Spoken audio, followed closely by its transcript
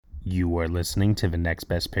You are listening to the Next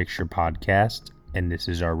Best Picture podcast, and this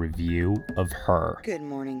is our review of Her. Good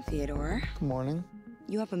morning, Theodore. Good morning.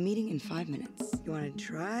 You have a meeting in 5 minutes. You want to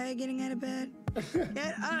try getting out of bed?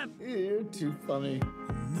 Get up! You're too funny.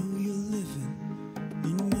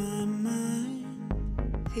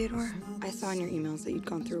 Theodore, I saw in your emails that you'd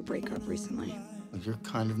gone through a breakup recently. You're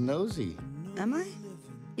kind of nosy. Am I?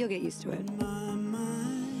 You'll get used to it.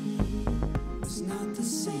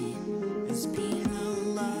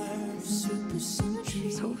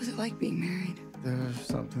 So what was it like being married? There's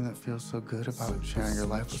something that feels so good about sharing your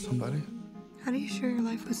life with somebody. How do you share your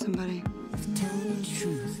life with somebody?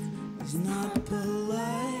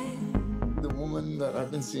 The woman that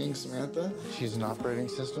I've been seeing, Samantha, she's an operating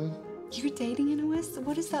system. You're dating Inoue?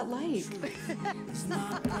 What is that like?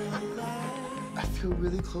 I feel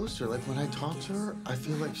really close to her. Like when I talk to her, I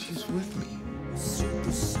feel like she's with me.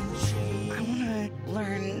 I want to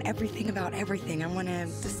learn everything about everything. I want to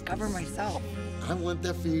discover myself. I want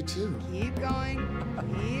that for you too. Keep going.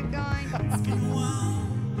 Keep going.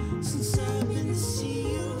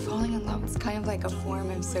 Falling in love is kind of like a form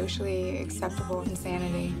of socially acceptable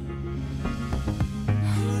insanity.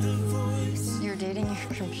 You're dating your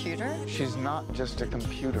computer? She's not just a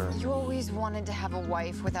computer. You always wanted to have a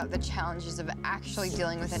wife without the challenges of actually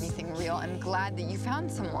dealing with anything real. I'm glad that you found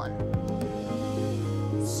someone. I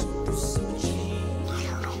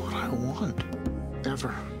don't know what I want.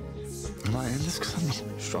 Ever. Am I in this because I'm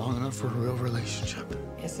not strong enough for a real relationship?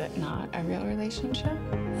 Is it not a real relationship?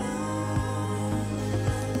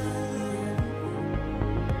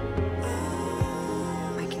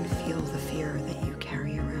 I can feel the fear that you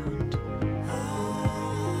carry around.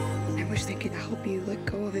 I wish they could help you let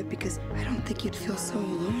go of it because I don't think you'd feel so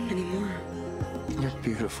alone anymore. You're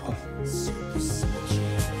beautiful.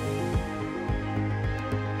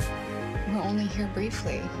 We're only here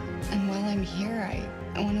briefly. And while I'm here,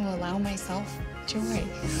 I want to allow myself joy.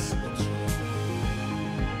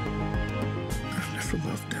 I've never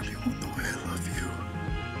loved anyone the way I love you.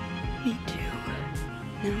 Me too.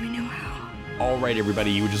 Now I know how. All right,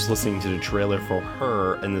 everybody, you were just listening to the trailer for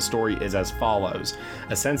Her, and the story is as follows.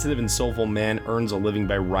 A sensitive and soulful man earns a living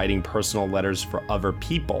by writing personal letters for other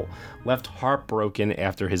people. Left heartbroken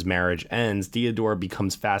after his marriage ends, Theodore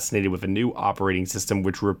becomes fascinated with a new operating system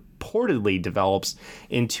which reportedly develops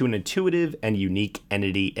into an intuitive and unique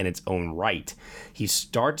entity in its own right. He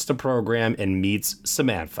starts the program and meets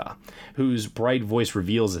Samantha, whose bright voice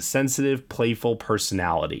reveals a sensitive, playful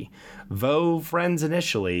personality. Though friends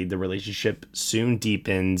initially, the relationship soon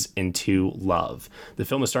deepens into love. The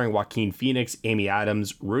film is starring Joaquin Phoenix, Amy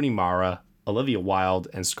Adams, Rooney Mara, Olivia Wilde,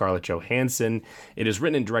 and Scarlett Johansson. It is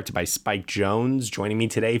written and directed by Spike Jonze. Joining me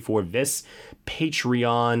today for this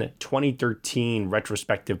Patreon 2013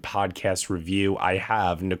 retrospective podcast review, I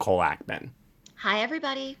have Nicole Ackman. Hi,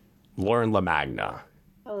 everybody. Lauren LaMagna.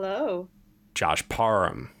 Hello. Josh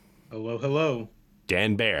Parham. Hello, hello.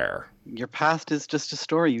 Dan Baer. Your past is just a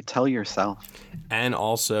story you tell yourself. And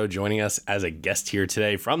also joining us as a guest here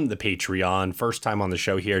today from the Patreon, first time on the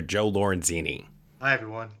show here, Joe Lorenzini. Hi,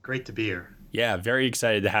 everyone. Great to be here. Yeah, very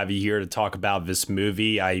excited to have you here to talk about this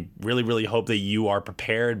movie. I really hope that you are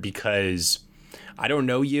prepared because I don't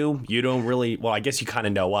know you. You don't really, well, I guess you kind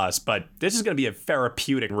of know us, but this is going to be a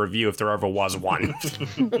therapeutic review if there ever was one.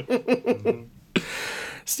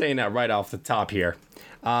 Saying that right off the top here.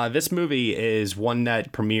 This movie is one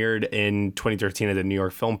that premiered in 2013 at the New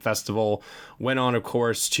York Film Festival, went on, of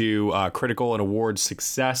course, to critical and award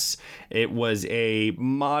success. It was a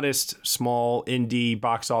modest, small indie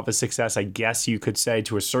box office success, I guess you could say,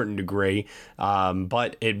 to a certain degree,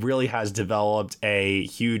 but it really has developed a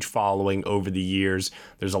huge following over the years.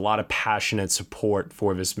 There's a lot of passionate support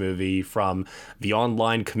for this movie from the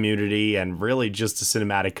online community and really just the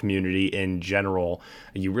cinematic community in general.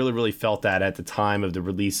 You really felt that at the time of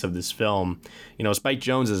the release of this film. You know, Spike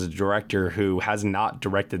Jonze is a director who has not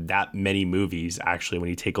directed that many movies, actually, when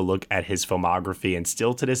you take a look at his filmography. And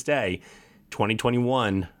still to this day,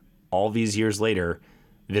 2021, all these years later,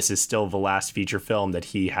 this is still the last feature film that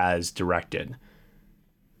he has directed.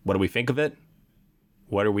 What do we think of it?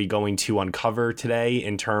 What are we going to uncover today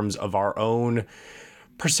in terms of our own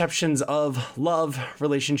perceptions of love,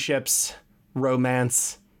 relationships,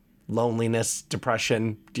 romance, loneliness,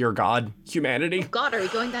 depression, dear God, humanity? God, are we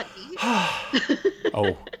going that deep?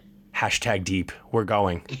 Oh, hashtag deep. We're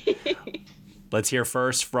going. Let's hear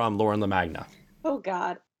first from Lauren LaMagna. Oh,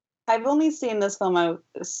 God. I've only seen this film, I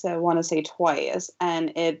want to say twice,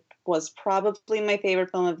 and it was probably my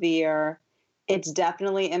favorite film of the year. It's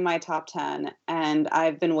definitely in my top 10, and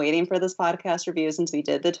I've been waiting for this podcast review since we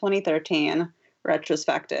did the 2013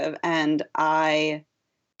 retrospective, and I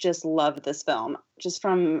just loved this film. Just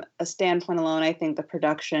from a standpoint alone, I think the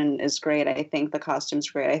production is great. I think the costume's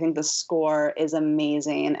great. I think the score is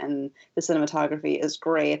amazing and the cinematography is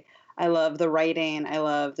great. I love the writing. I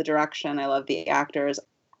love the direction. I love the actors.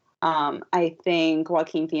 I think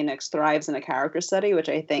Joaquin Phoenix thrives in a character study, which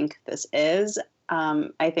I think this is.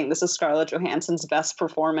 I think this is Scarlett Johansson's best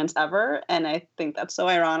performance ever. And I think that's so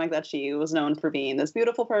ironic that she was known for being this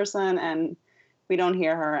beautiful person and we don't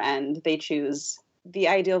hear her, and they choose the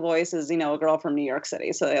ideal voice is, a girl from New York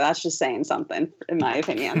City. So that's just saying something, in my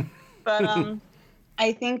opinion. But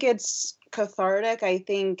I think it's cathartic. I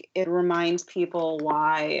think it reminds people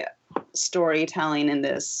why storytelling in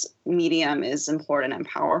this medium is important and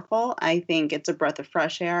powerful. I think it's a breath of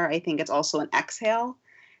fresh air. I think it's also an exhale.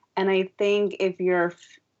 And I think if you're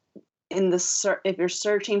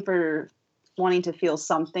searching for wanting to feel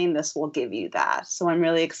something, this will give you that. So I'm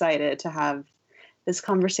really excited to have this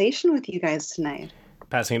conversation with you guys tonight.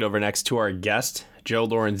 Passing it over next to our guest, Joe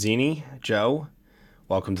Lorenzini. Joe,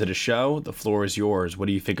 welcome to the show. The floor is yours. What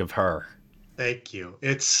do you think of Her? Thank you.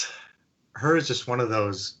 Her is just one of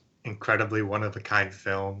those incredibly one-of-a-kind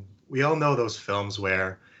film. We all know those films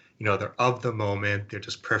where, they're of the moment, they're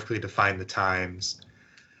just perfectly defined the times.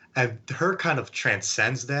 And Her kind of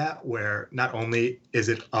transcends that, where not only is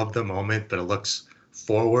it of the moment, but it looks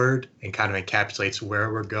forward and kind of encapsulates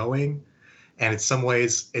where we're going. And in some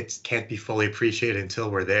ways, it can't be fully appreciated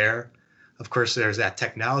until we're there. Of course, there's that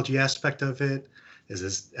technology aspect of it. This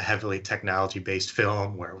is a heavily technology-based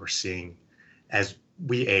film where we're seeing, as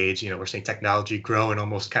we age, we're seeing technology grow and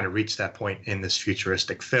almost kind of reach that point in this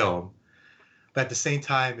futuristic film. But at the same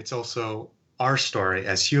time, it's also our story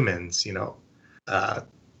as humans.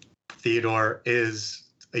 Theodore is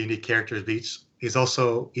a unique character. He's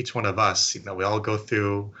also each one of us. We all go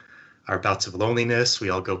through our bouts of loneliness. We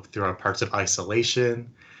all go through our parts of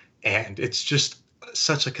isolation. And it's just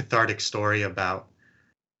such a cathartic story about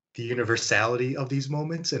the universality of these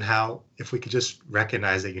moments and how if we could just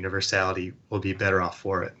recognize that universality, we'll be better off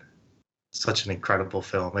for it. Such an incredible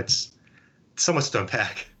film. It's so much to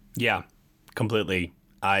unpack. Yeah, completely.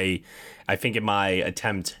 I think in my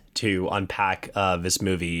attempt to unpack this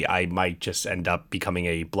movie, I might just end up becoming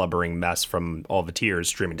a blubbering mess from all the tears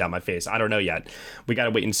streaming down my face. I don't know yet. We got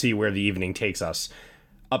to wait and see where the evening takes us.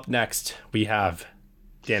 Up next, we have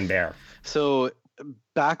Dan Baer. So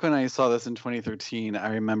back when I saw this in 2013,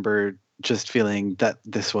 I remember just feeling that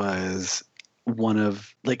this was one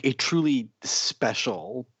of a truly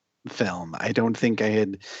special film. I don't think I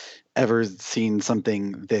had ever seen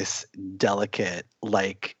something this delicate,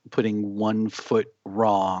 like putting one foot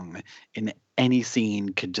wrong in any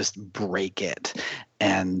scene could just break it.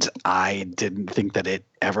 And I didn't think that it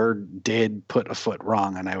ever did put a foot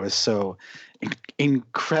wrong. And I was so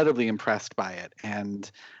incredibly impressed by it. And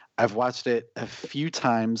I've watched it a few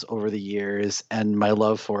times over the years, and my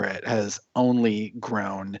love for it has only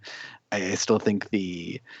grown. I still think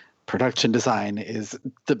the production design is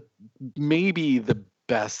maybe the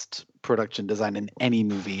best production design in any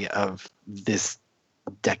movie of this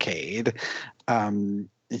decade.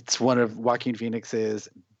 It's one of Joaquin Phoenix's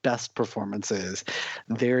best performances.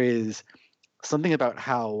 There is something about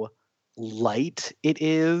how light it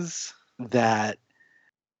is that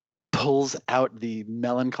pulls out the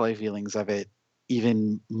melancholy feelings of it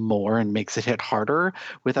even more and makes it hit harder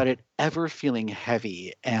without it ever feeling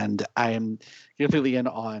heavy. And I am completely in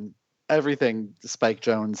on everything Spike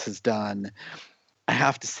Jonze has done. I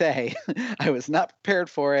have to say, I was not prepared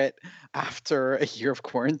for it after a year of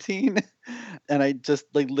quarantine. And I just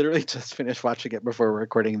literally just finished watching it before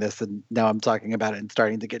recording this. And now I'm talking about it and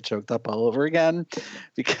starting to get choked up all over again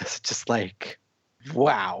because just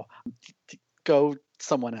wow, go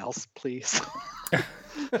someone else, please.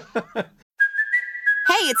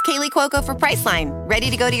 Hey, it's Kaylee Cuoco for Priceline.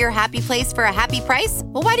 Ready to go to your happy place for a happy price?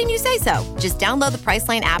 Well, why didn't you say so? Just download the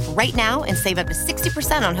Priceline app right now and save up to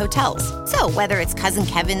 60% on hotels. So whether it's Cousin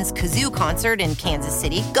Kevin's Kazoo Concert in Kansas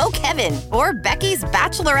City, go Kevin, or Becky's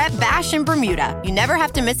Bachelorette Bash in Bermuda, you never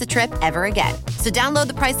have to miss a trip ever again. So download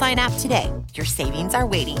the Priceline app today. Your savings are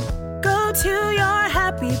waiting. Go to your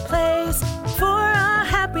happy place for a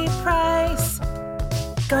happy price.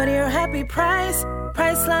 Go to your happy price,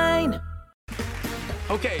 Priceline.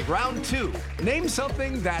 Okay, round two. Name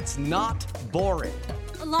something that's not boring.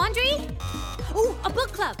 A laundry? Ooh, a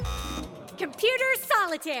book club. Computer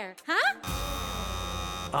solitaire, huh?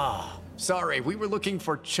 Ah, oh, sorry, we were looking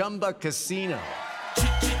for Chumba Casino.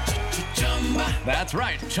 That's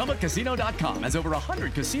right, ChumbaCasino.com has over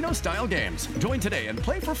 100 casino-style games. Join today and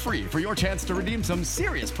play for free for your chance to redeem some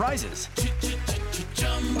serious prizes.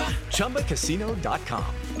 ChumbaCasino.com.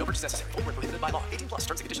 No purchase necessary. Void where prohibited by law. 18+ terms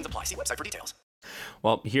and conditions apply. See website for details.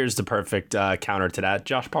 Well, here's the perfect counter to that.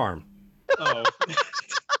 Josh Parham. Oh.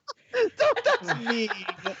 That's mean.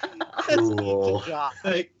 Cool.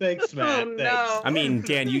 Thanks, Matt. Oh, no. Thanks. I mean,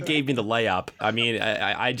 Dan, you gave me the layup. I mean,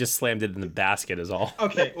 I just slammed it in the basket is all.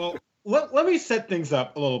 Okay, well, let me set things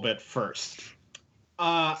up a little bit first.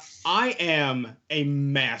 I am a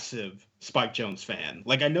massive Spike Jonze fan.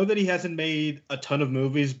 Like, I know that he hasn't made a ton of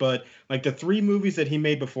movies, but like the 3 movies that he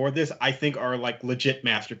made before this, I think are like legit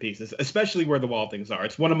masterpieces, especially Where the Wild Things Are.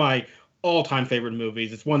 It's one of my all-time favorite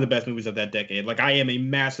movies. It's one of the best movies of that decade. Like, I am a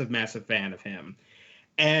massive, massive fan of him.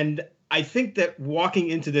 And I think that walking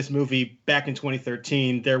into this movie back in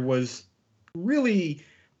 2013, there was really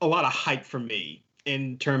a lot of hype for me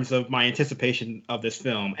in terms of my anticipation of this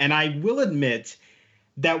film. And I will admit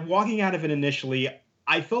that walking out of it initially,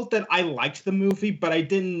 I felt that I liked the movie, but I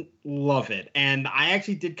didn't love it. And I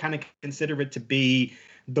actually did kind of consider it to be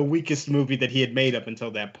the weakest movie that he had made up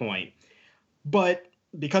until that point. But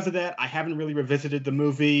because of that, I haven't really revisited the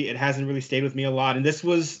movie. It hasn't really stayed with me a lot. And this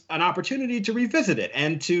was an opportunity to revisit it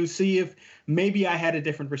and to see if maybe I had a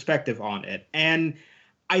different perspective on it. And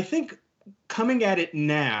I think coming at it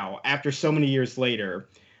now, after so many years later,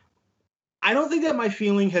 I don't think that my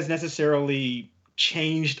feeling has necessarily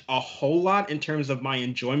changed a whole lot in terms of my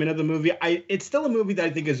enjoyment of the movie. It's still a movie that I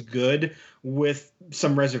think is good with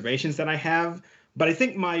some reservations that I have, but I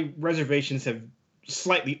think my reservations have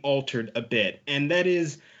slightly altered a bit. And that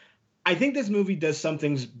is, I think this movie does some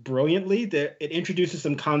things brilliantly. That it introduces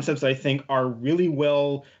some concepts that I think are really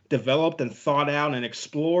well developed and thought out and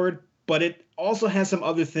explored, but it also has some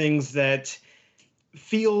other things that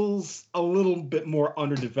feels a little bit more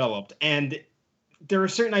underdeveloped. And there are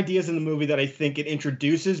certain ideas in the movie that I think it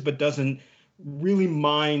introduces, but doesn't really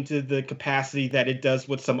mind to the capacity that it does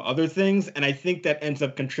with some other things. And I think that ends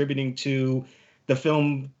up contributing to the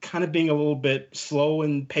film kind of being a little bit slow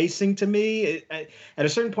in pacing to me. At a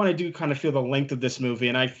certain point, I do kind of feel the length of this movie,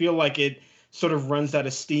 and I feel like it sort of runs out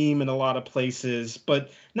of steam in a lot of places,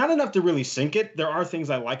 but not enough to really sink it. There are things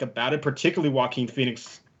I like about it, particularly Joaquin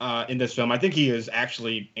Phoenix in this film. I think he is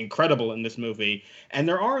actually incredible in this movie, and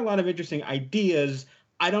there are a lot of interesting ideas.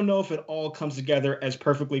 I don't know if it all comes together as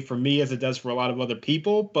perfectly for me as it does for a lot of other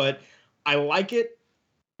people, but I like it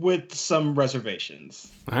with some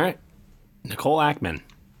reservations. All right. Nicole Ackman.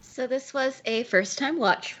 So this was a first-time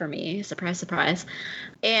watch for me. Surprise, surprise.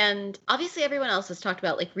 And obviously everyone else has talked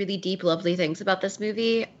about like really deep, lovely things about this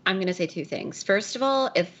movie. I'm going to say 2 things. First of all,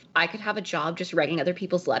 if I could have a job just writing other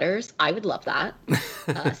people's letters, I would love that.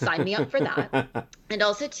 Sign me up for that. And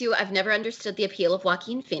also 2, I've never understood the appeal of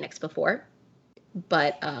Joaquin Phoenix before.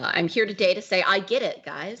 But I'm here today to say I get it,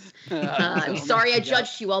 guys. I'm sorry I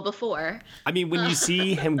judged you all before. I mean, when you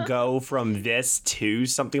see him go from this to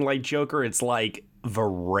something like Joker, it's like the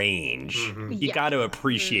range. Mm-hmm. You got to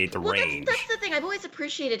appreciate the range. That's the thing. I've always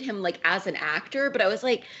appreciated him like as an actor, but I was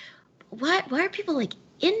like, why are people like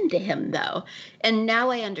into him though? And now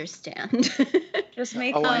I understand. Just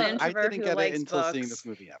make fun I introvert didn't who get likes it until books. seeing this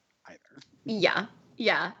movie either.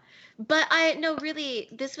 Yeah. But really,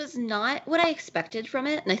 this was not what I expected from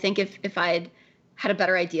it. And I think if I'd had a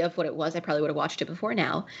better idea of what it was, I probably would have watched it before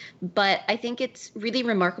now. But I think it's really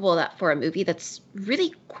remarkable that for a movie that's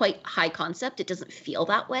really quite high concept, it doesn't feel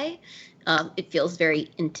that way. It feels very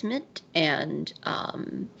intimate and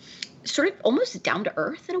sort of almost down to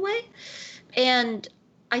earth in a way. And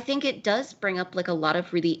I think it does bring up like a lot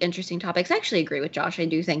of really interesting topics. I actually agree with Josh. I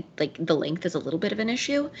do think like the length is a little bit of an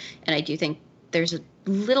issue. And I do think there's a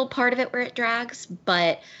little part of it where it drags,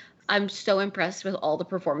 but I'm so impressed with all the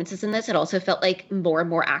performances in this. It also felt like more and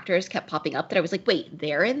more actors kept popping up that I was like, wait,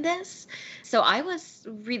 they're in this? So I was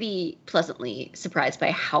really pleasantly surprised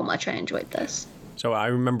by how much I enjoyed this. So I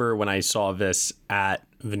remember when I saw this at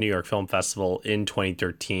the New York Film Festival in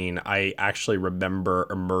 2013, I actually remember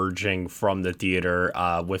emerging from the theater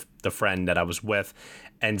with the friend that I was with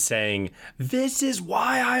and saying, "This is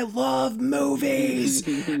why I love movies."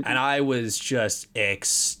 And I was just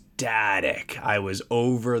ecstatic. I was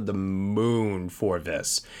over the moon for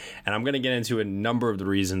this. And I'm going to get into a number of the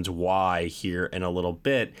reasons why here in a little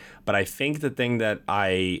bit. But I think the thing that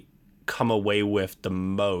I come away with the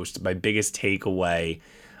most, my biggest takeaway,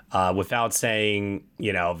 without saying,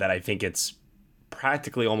 that I think it's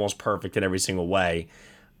practically almost perfect in every single way,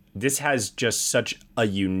 this has just such a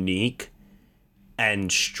unique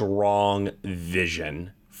and strong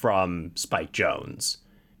vision from Spike Jonze.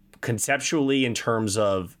 Conceptually, in terms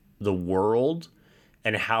of the world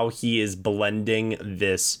and how he is blending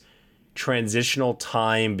this transitional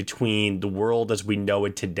time between the world as we know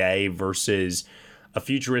it today versus a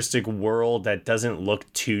futuristic world that doesn't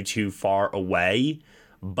look too far away,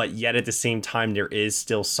 but yet at the same time, there is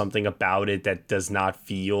still something about it that does not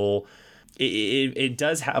feel. It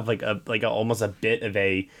does have like a almost a bit of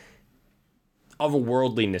a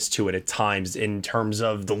worldliness to it at times in terms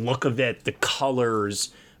of the look of it, the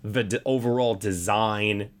colors, the overall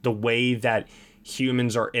design, the way that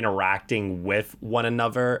humans are interacting with one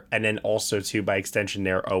another, and then also too by extension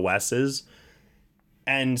their OSs.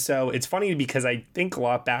 And so it's funny because I think a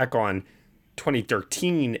lot back on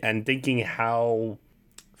 2013 and thinking how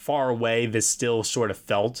far away this still sort of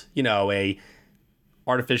felt, you know, a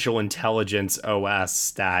artificial intelligence OS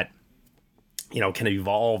that, you know, can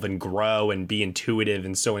evolve and grow and be intuitive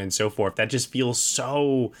and so on and so forth. That just feels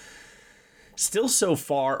still so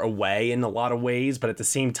far away in a lot of ways, but at the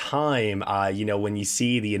same time, you know, when you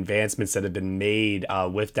see the advancements that have been made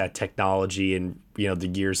with that technology and, you know, the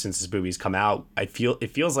years since this movie's come out, it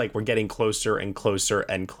feels like we're getting closer and closer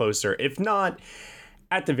and closer, if not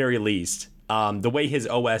at the very least. The way his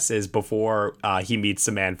OS is before he meets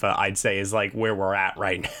Samantha, I'd say is like where we're at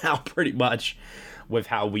right now, pretty much, with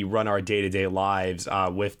how we run our day-to-day lives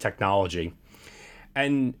with technology.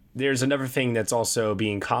 And there's another thing that's also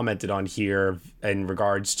being commented on here in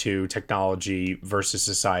regards to technology versus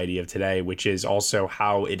society of today, which is also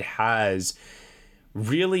how it has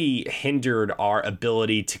really hindered our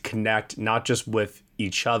ability to connect not just with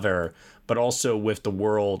each other, but also with the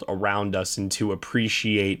world around us and to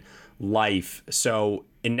appreciate life. So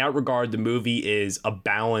in that regard, the movie is a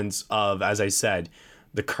balance of, as I said,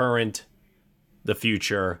 the current, the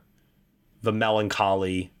future, the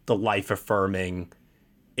melancholy, the life affirming.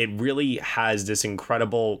 It really has this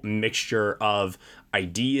incredible mixture of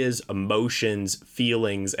ideas, emotions,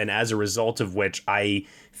 feelings, and as a result of which I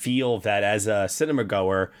feel that as a cinema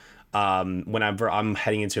goer, whenever I'm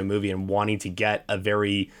heading into a movie and wanting to get a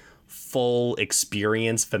very full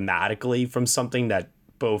experience thematically from something that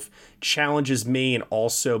both challenges me and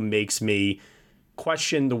also makes me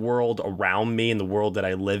question the world around me and the world that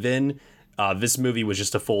I live in, this movie was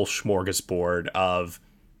just a full smorgasbord of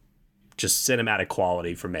just cinematic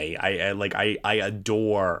quality for me. I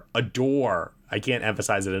adore, I can't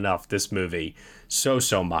emphasize it enough, this movie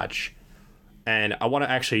so much. And I want to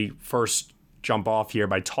actually first jump off here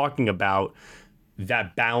by talking about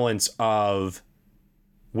that balance of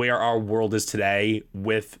where our world is today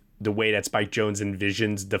with the way that Spike Jonze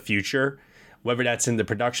envisions the future, whether that's in the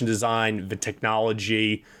production design, the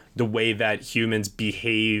technology, the way that humans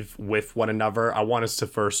behave with one another. I want us to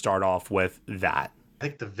first start off with that. I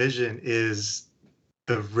think the vision is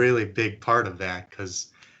the really big part of that, because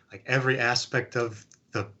like every aspect of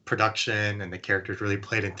the production and the characters really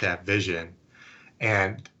played into that vision.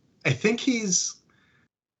 And I think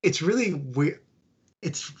it's really weird.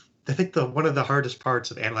 I think one of the hardest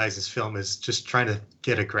parts of analyzing this film is just trying to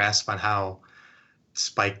get a grasp on how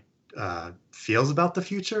Spike feels about the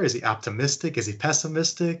future. Is he optimistic? Is he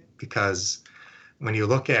pessimistic? Because when you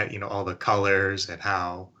look at, you know, all the colors and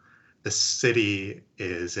how the city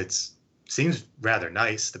is, it seems rather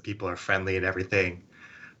nice. The people are friendly and everything,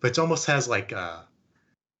 but it almost has like a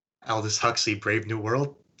Aldous Huxley Brave New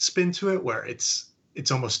World spin to it, where it's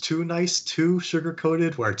almost too nice, too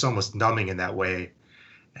sugar-coated, where it's almost numbing in that way.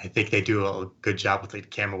 I think they do a good job with the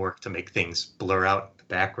camera work to make things blur out in the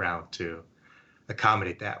background to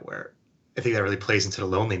accommodate that, where I think that really plays into the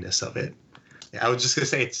loneliness of it. I was just going to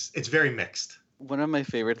say it's very mixed. One of my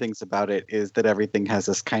favorite things about it is that everything has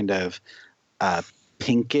this kind of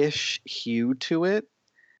pinkish hue to it.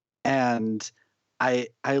 And I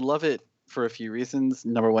love it for a few reasons.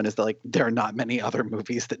 Number one is that, like, there are not many other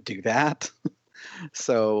movies that do that.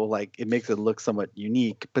 So, like, it makes it look somewhat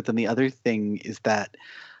unique. But then the other thing is that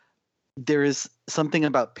there is something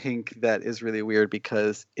about pink that is really weird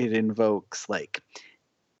because it invokes, like,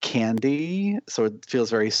 candy. So it feels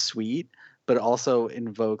very sweet, but it also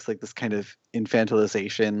invokes, like, this kind of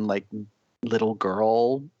infantilization, like, little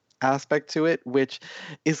girl aspect to it, which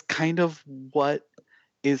is kind of what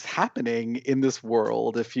is happening in this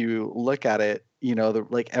world. If you look at it, you know,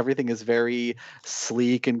 like, everything is very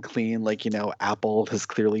sleek and clean. Like, you know, Apple has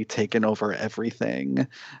clearly taken over everything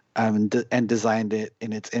and designed it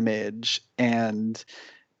in its image, and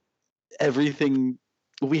everything,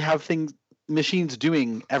 we have machines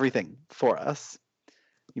doing everything for us.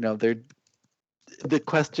 You know, they're the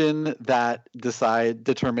question that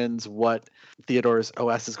determines what Theodore's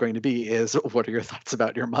OS is going to be is, what are your thoughts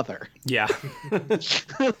about your mother? Yeah.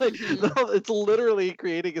 Like, it's literally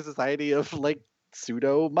creating a society of, like,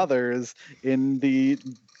 pseudo mothers in the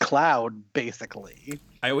cloud, basically.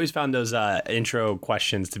 I always found those intro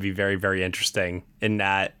questions to be very, very interesting in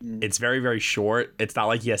that it's very, very short. It's not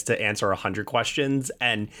like he has to answer 100 questions.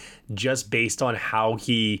 And just based on how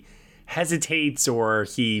he hesitates or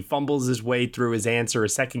he fumbles his way through his answer or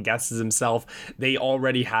second guesses himself, they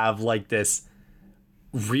already have like this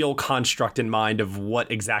real construct in mind of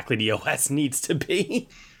what exactly the OS needs to be.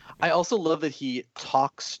 I also love that he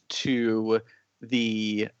talks to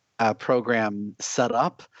the program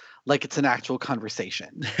setup like it's an actual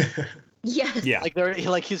conversation. Yes. Yeah.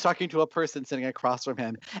 Like he's talking to a person sitting across from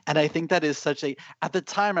him, and I think that is such a. At the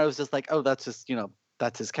time, I was just like, oh, that's just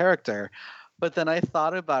that's his character, but then I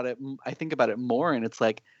thought about it. I think about it more, and it's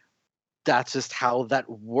like that's just how that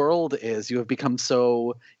world is. You have become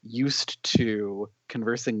so used to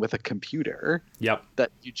conversing with a computer. Yep.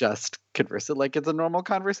 That you just converse it like it's a normal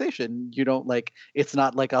conversation. You don't it's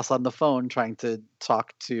not like us on the phone trying to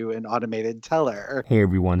talk to an automated teller. Hey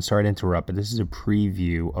everyone, sorry to interrupt, but this is a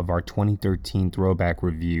preview of our 2013 throwback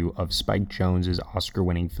review of Spike Jonze's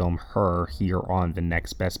Oscar-winning film Her here on the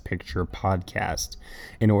Next Best Picture podcast.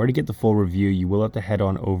 In order to get the full review, you will have to head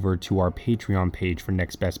on over to our Patreon page for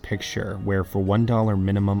Next Best Picture, where for $1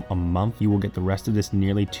 minimum a month, you will get the rest of this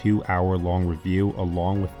nearly 2-hour-long review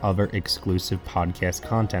along with other exclusive podcast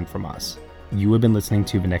content from us. You have been listening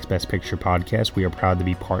to the Next Best Picture podcast. We are proud to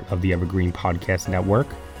be part of the Evergreen Podcast Network,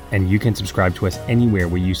 and you can subscribe to us anywhere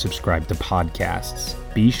where you subscribe to podcasts.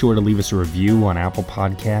 Be sure to leave us a review on Apple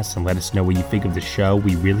Podcasts and let us know what you think of the show.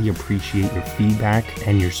 We really appreciate your feedback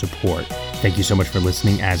and your support. Thank you so much for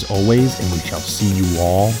listening as always, and we shall see you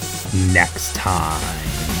all next time.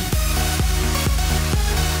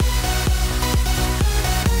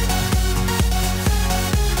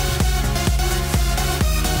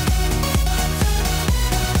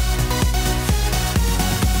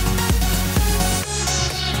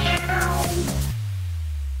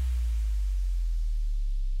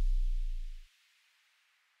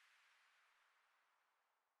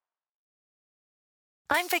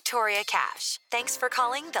 I'm Victoria Cash. Thanks for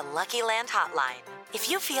calling the Lucky Land Hotline. If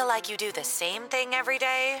you feel like you do the same thing every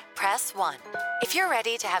day, press 1. If you're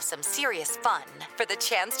ready to have some serious fun for the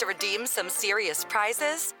chance to redeem some serious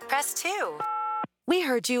prizes, press 2. We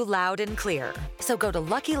heard you loud and clear. So go to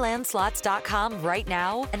LuckyLandSlots.com right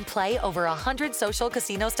now and play over 100 social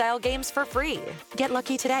casino-style games for free. Get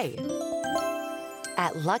lucky today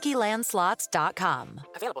at LuckyLandSlots.com.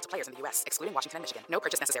 Available to players in the U.S., excluding Washington and Michigan. No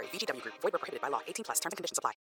purchase necessary. VGW Group. Void where prohibited by law. 18+. Terms and conditions apply.